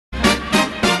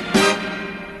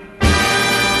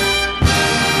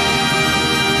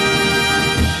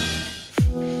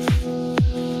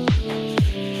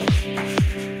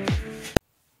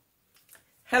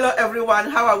Hello everyone,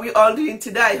 how are we all doing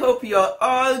today? I hope you're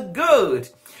all good.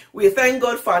 We thank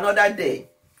God for another day.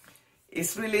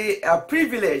 It's really a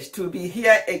privilege to be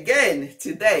here again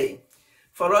today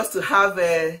for us to have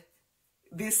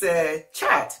this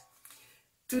chat.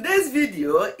 Today's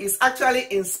video is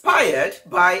actually inspired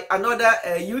by another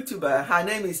YouTuber. Her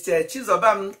name is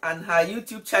Chizobam and her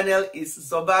YouTube channel is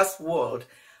Zoba's World.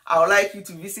 I would like you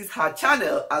to visit her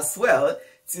channel as well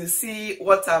to see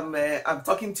what I'm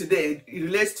talking today. It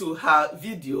relates to her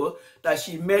video that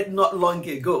she made not long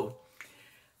ago.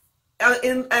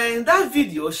 In that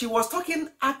video, she was talking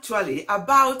actually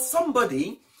about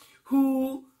somebody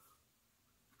who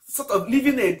sort of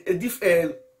living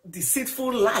a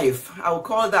deceitful life. I would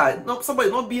call that somebody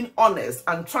not being honest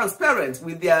and transparent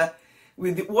with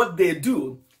what they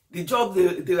do, the job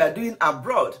they are doing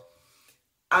abroad.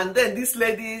 And then this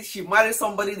lady, she married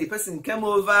somebody, the person came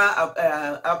over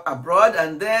abroad,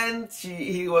 and then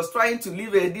he was trying to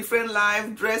live a different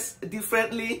life, dress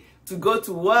differently to go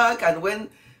to work, and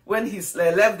when he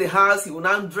left the house, he would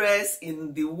now dress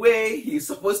in the way he's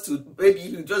supposed to. Maybe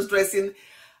he just dressing,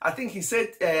 I think he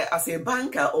said as a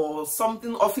banker or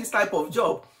something, office type of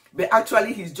job, but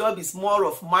actually his job is more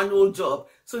of manual job.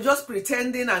 So just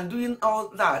pretending and doing all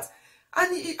that.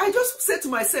 And I just said to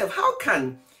myself, how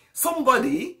can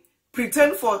somebody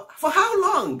pretend for how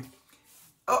long?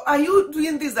 Are you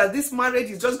doing this, that this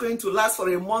marriage is just going to last for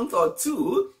a month or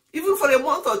two? Even for a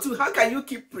month or two, how can you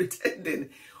keep pretending?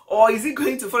 Or is it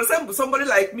going to, for example, somebody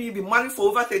like me, be married for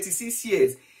over 36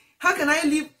 years? How can I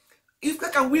live,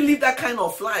 how can we live that kind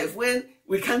of life when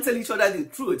we can't tell each other the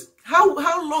truth?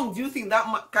 How long do you think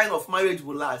that kind of marriage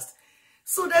will last?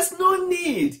 So there's no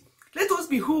need. Let us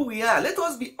be who we are. Let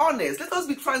us be honest. Let us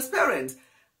be transparent.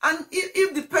 And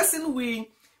if the person we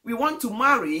want to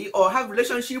marry or have a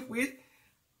relationship with,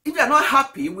 if they are not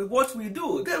happy with what we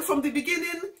do, then from the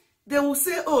beginning, they will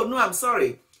say, oh, no, I'm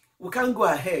sorry, we can't go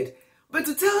ahead. But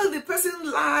to tell the person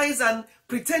lies and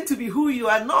pretend to be who you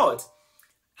are not,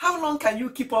 how long can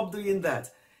you keep up doing that?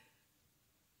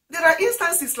 There are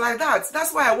instances like that.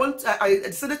 That's why I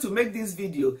decided to make this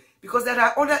video, because there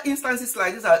are other instances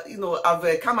like this that,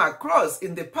 I've come across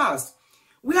in the past,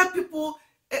 where people,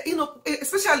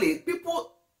 especially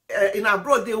people in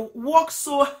abroad, they work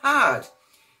so hard.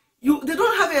 They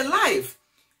don't have a life.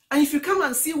 And if you come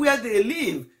and see where they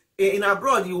live in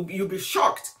abroad, you'll be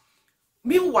shocked.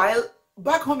 Meanwhile,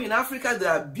 back home in Africa, they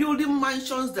are building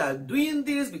mansions, they are doing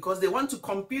this because they want to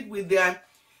compete with their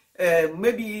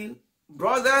maybe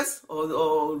brothers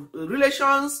or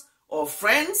relations or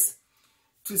friends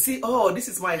to see, oh, this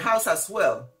is my house as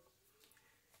well.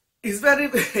 It's very...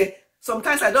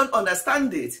 Sometimes I don't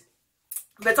understand it.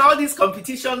 But all this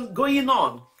competition going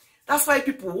on, that's why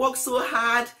people work so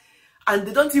hard and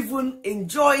they don't even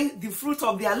enjoy the fruit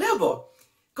of their labor.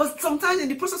 Because sometimes in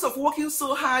the process of working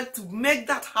so hard to make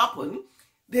that happen,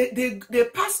 they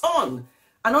pass on.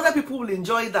 And other people will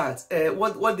enjoy that,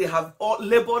 what they have all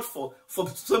labored for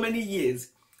so many years.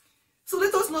 So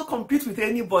let us not compete with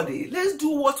anybody. Let's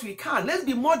do what we can. Let's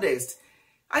be modest.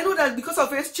 I know that because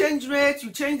of exchange rate, you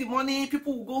change the money,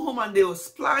 people will go home and they will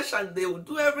splash and they will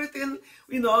do everything,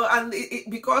 and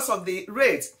because of the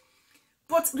rate.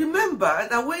 But remember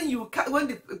that when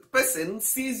the person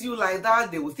sees you like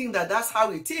that, they will think that that's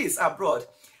how it is abroad.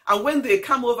 And when they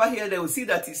come over here, they will see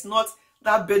that it's not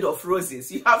that bed of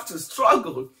roses. You have to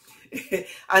struggle.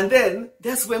 And then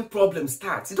that's when problems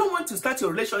start. You don't want to start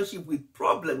your relationship with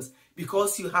problems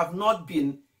because you have not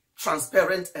been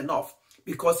transparent enough,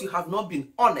 because you have not been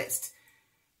honest.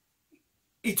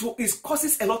 It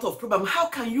causes a lot of problem. How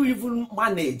can you even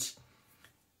manage?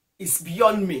 It's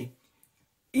beyond me.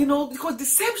 Because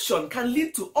deception can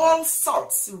lead to all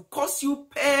sorts. It will cause you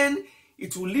pain.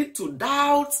 It will lead to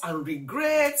doubts and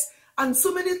regrets and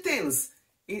so many things.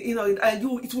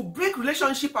 And it will break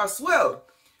relationship as well.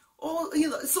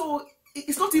 So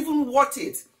it's not even worth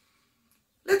it.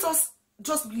 Let us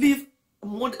just live,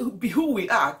 be who we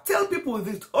are. Tell people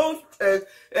the whole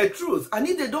truth. And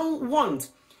if they don't want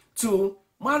to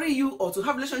marry you or to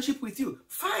have a relationship with you,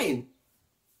 fine.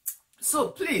 So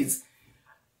please,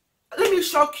 let me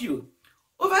shock you.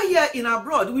 Over here in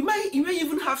abroad, you may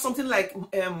even have something like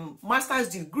master's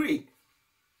degree.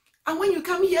 And when you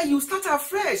come here, you start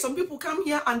afresh. Some people come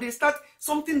here and they start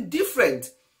something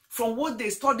different from what they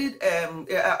studied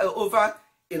over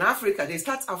in Africa. They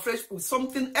start afresh with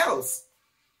something else.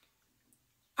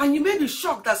 And you may be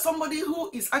shocked that somebody who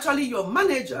is actually your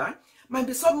manager might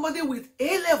be somebody with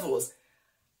A-levels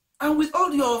and with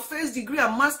all your first degree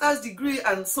and master's degree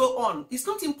and so on. It's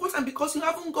not important because you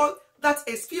haven't got that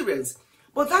experience.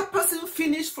 But that person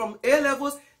finished from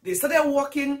A-levels, they started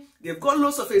working, they've got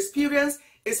lots of experience,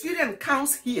 Experience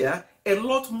counts here a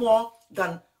lot more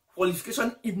than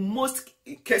qualification in most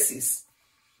cases.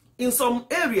 In some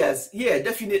areas, yeah,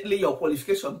 definitely your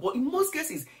qualification, but in most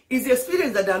cases, it's the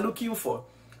experience that they're looking for.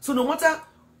 So no matter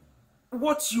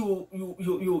what your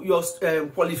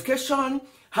qualification,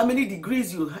 how many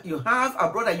degrees you have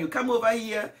abroad, and you come over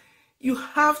here, you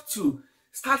have to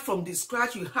start from the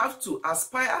scratch. You have to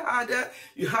aspire harder.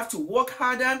 You have to work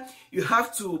harder. You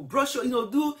have to brush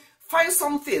your, find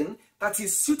something that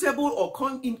is suitable or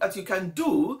that you can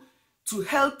do to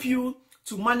help you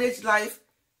to manage life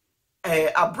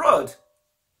abroad.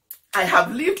 I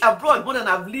have lived abroad more than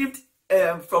I've lived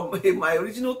from my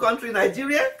original country,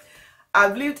 Nigeria.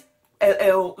 I've lived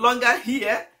longer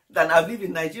here than I've lived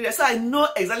in Nigeria, so I know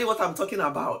exactly what I'm talking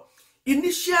about.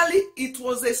 Initially, it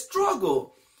was a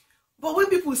struggle, but when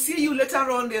people see you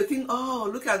later on, they think, "Oh,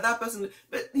 look at that person,"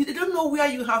 but they don't know where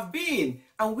you have been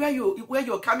and where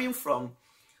you're coming from.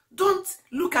 Don't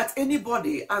look at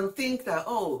anybody and think that,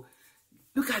 "Oh,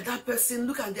 look at that person,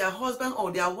 look at their husband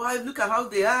or their wife, look at how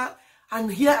they are,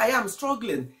 and here I am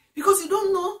struggling," because you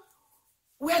don't know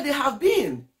where they have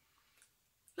been.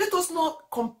 Let us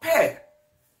not compare,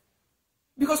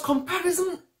 because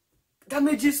comparison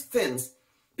damages things.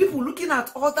 People looking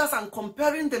at others and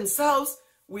comparing themselves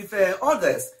with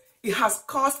others, it has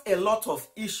caused a lot of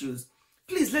issues.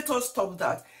 Please, let us stop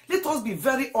that. Let us be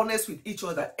very honest with each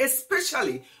other,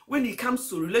 especially when it comes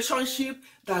to relationship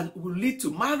that will lead to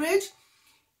marriage.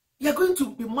 You're going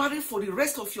to be married for the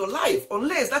rest of your life,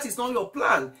 unless that is not your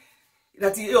plan.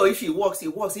 That if he works, he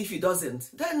works. If he doesn't,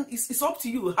 then it's up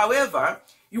to you. However,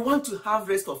 you want to have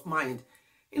rest of mind.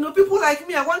 People like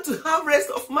me, I want to have rest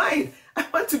of mind. I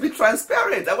want to be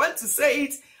transparent. I want to say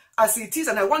it as it is,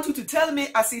 and I want you to tell me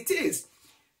as it is.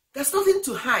 There's nothing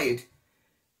to hide.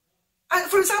 And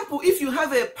for example, if you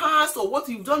have a past or what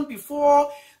you've done before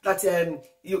that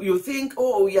you think,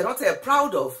 oh, you're not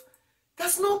proud of,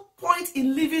 there's no point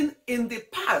in living in the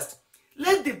past.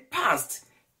 Let the past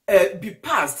be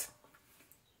past.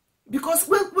 Because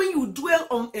when you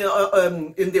dwell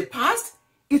in the past,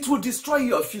 it will destroy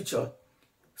your future.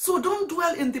 So don't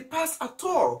dwell in the past at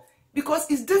all, because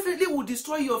it definitely will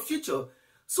destroy your future.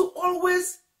 So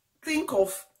always think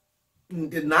of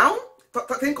the now,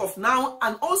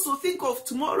 and also think of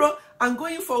tomorrow and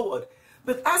going forward.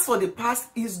 But as for the past,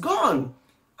 it's gone,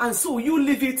 and so you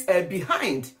leave it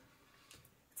behind.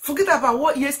 Forget about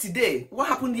what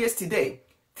happened yesterday.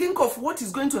 Think of what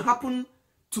is going to happen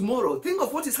tomorrow. Think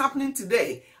of what is happening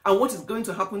today and what is going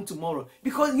to happen tomorrow.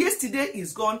 Because yesterday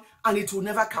is gone and it will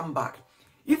never come back.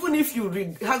 Even if you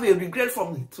have a regret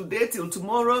from today till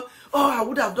tomorrow, oh, I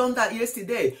would have done that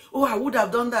yesterday. Oh, I would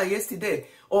have done that yesterday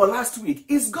or last week.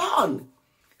 It's gone.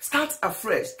 Start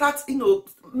afresh.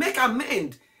 Make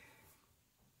amend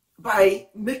by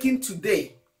making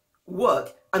today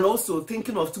work and also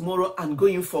thinking of tomorrow and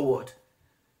going forward.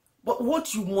 But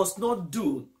what you must not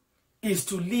do is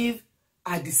to live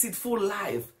a deceitful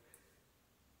life,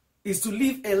 is to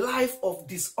live a life of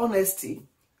dishonesty,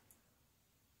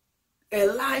 a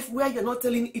life where you're not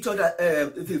telling each other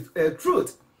the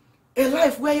truth, a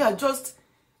life where you're just,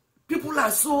 people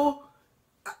are so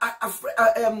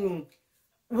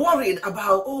worried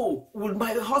about, oh, will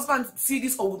my husband see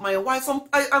this or will my wife?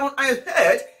 I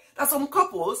heard that some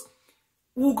couples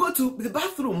will go to the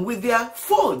bathroom with their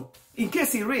phone in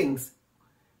case it rings.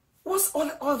 What's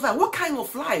all that? What kind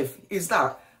of life is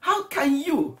that? How can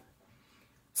you?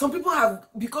 Some people have,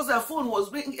 because their phone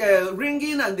was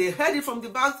ringing and they heard it from the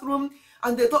bathroom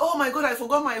and they thought, oh my God, I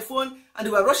forgot my phone, and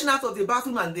they were rushing out of the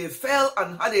bathroom and they fell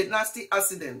and had a nasty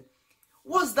accident.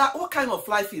 What's that? What kind of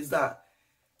life is that?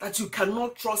 That you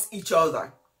cannot trust each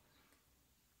other.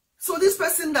 So this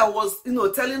person that was,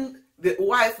 telling the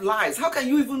wife lies, how can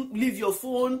you even leave your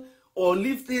phone or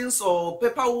leave things or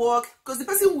paperwork? Because the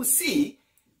person will see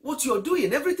what you're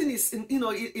doing. Everything is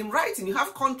in writing. You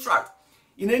have contract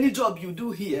in any job you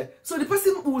do here. So the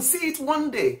person will see it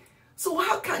one day. So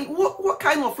what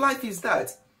kind of life is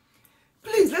that?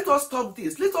 Please, let us stop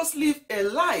this. Let us live a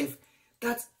life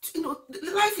that,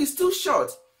 life is too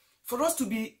short for us to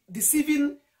be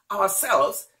deceiving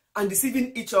ourselves and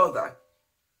deceiving each other.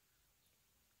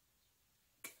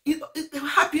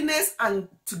 Happiness and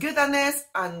togetherness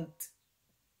and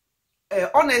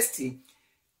honesty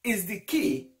is the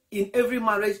key in every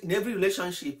marriage, in every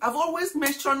relationship. I've always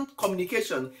mentioned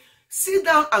communication. Sit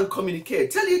down and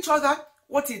communicate. Tell each other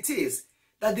what it is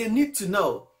that they need to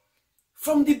know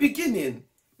from the beginning,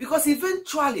 because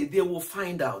eventually they will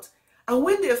find out. And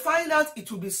when they find out, it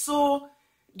will be so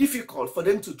difficult for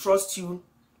them to trust you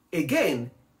again.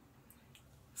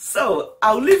 So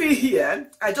I'll leave it here.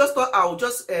 I just thought I'll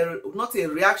just not a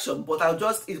reaction, but I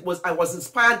was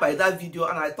inspired by that video,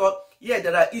 and I thought, yeah,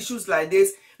 there are issues like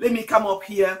this. Let me come up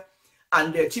here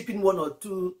and chip in one or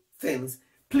two things.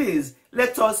 Please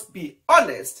let us be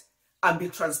honest and be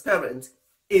transparent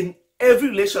in every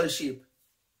relationship,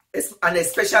 and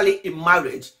especially in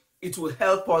marriage. It will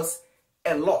help us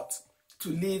a lot to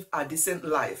live a decent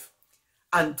life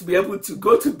and to be able to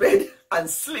go to bed and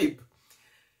sleep.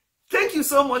 Thank you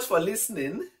so much for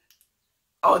listening.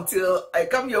 Until I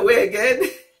come your way again,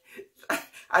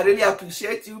 I really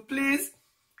appreciate you. Please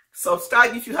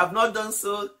subscribe if you have not done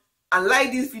so, and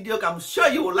like this video. I'm sure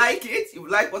you will like it. You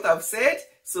will like what I've said,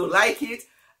 so like it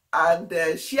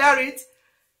and share it.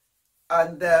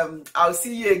 And I'll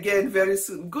see you again very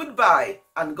soon. Goodbye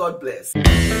and God bless.